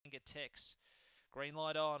Tex. Green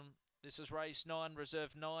light on. This is race 9,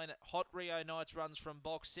 reserve 9. Hot Rio Nights runs from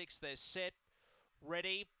box 6. They're set,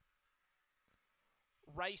 ready.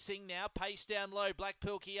 Racing now, pace down low. Black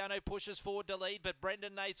Pilkiano pushes forward to lead, but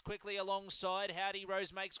Brendan Nate's quickly alongside. Howdy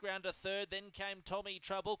Rose makes ground to third. Then came Tommy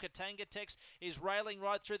Trouble. Katanga Tex is railing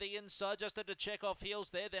right through the inside, just had to check off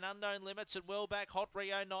heels there. Then Unknown Limits and well back. Hot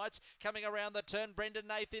Rio Nights coming around the turn. Brendan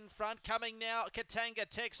Nate in front. Coming now, Katanga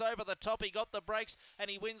Tex over the top. He got the brakes and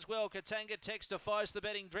he wins well. Katanga Tex defies the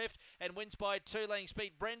betting drift and wins by 2 lengths.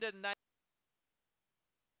 Beat Brendan Nate.